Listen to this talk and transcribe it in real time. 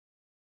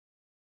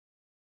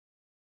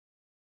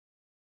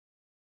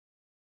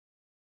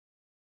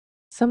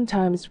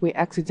Sometimes we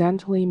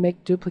accidentally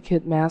make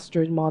duplicate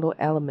master model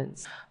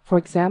elements. For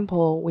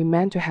example, we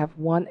meant to have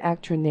one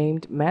actor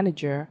named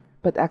manager,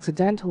 but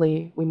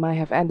accidentally we might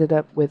have ended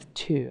up with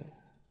two.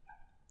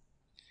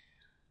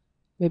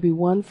 Maybe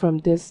one from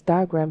this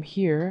diagram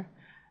here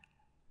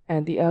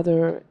and the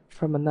other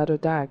from another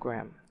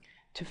diagram.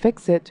 To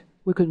fix it,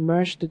 we could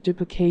merge the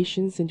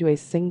duplications into a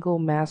single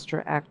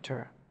master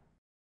actor.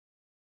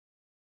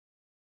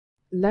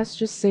 Let's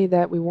just say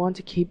that we want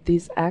to keep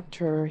this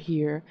actor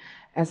here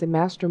as a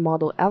master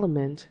model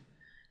element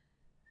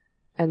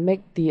and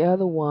make the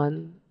other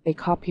one a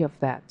copy of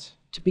that.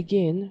 To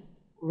begin,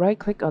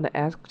 right-click on the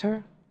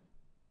actor,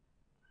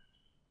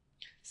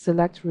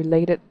 select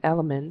Related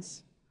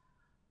Elements,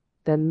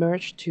 then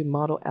Merge to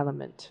Model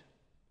Element.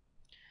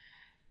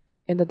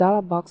 In the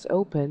dialog box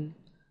open,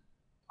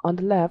 on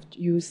the left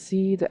you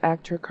see the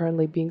actor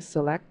currently being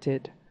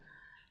selected,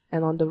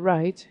 and on the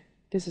right,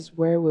 this is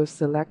where we'll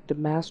select the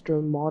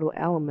master model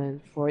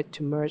element for it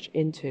to merge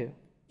into.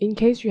 In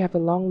case you have a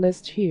long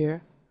list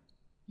here,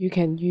 you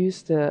can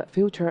use the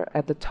filter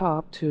at the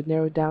top to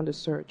narrow down the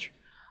search.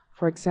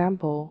 For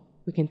example,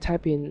 we can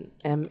type in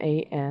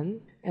MAN,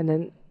 and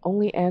then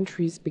only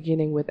entries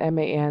beginning with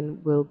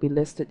MAN will be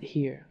listed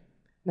here.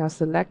 Now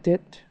select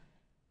it,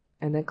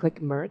 and then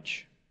click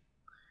Merge.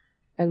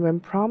 And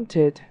when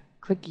prompted,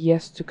 click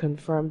Yes to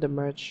confirm the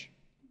merge.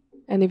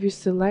 And if you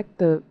select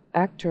the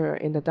actor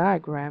in the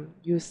diagram,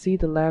 you'll see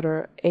the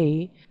letter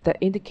A that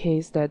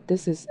indicates that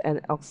this is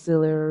an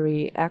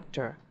auxiliary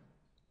actor.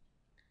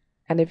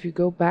 And if you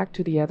go back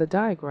to the other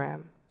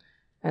diagram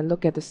and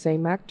look at the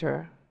same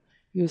actor,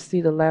 you'll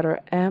see the letter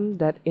M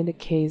that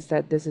indicates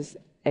that this is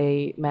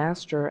a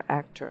master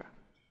actor.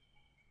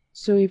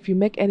 So if you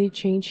make any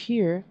change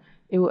here,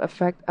 it will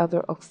affect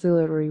other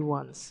auxiliary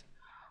ones.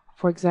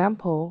 For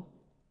example,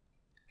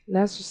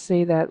 let's just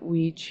say that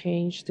we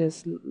change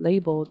this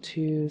label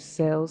to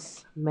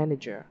Sales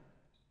Manager.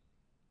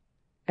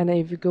 And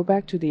if you go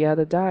back to the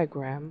other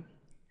diagram,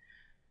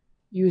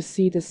 you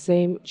see the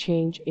same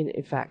change in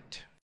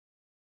effect.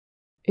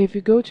 If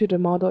you go to the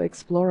Model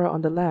Explorer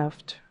on the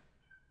left,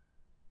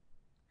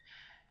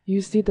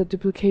 you see the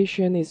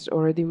duplication is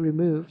already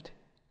removed,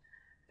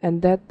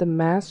 and that the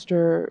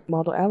master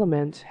model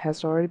element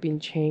has already been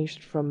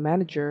changed from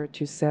Manager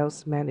to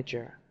Sales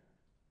Manager.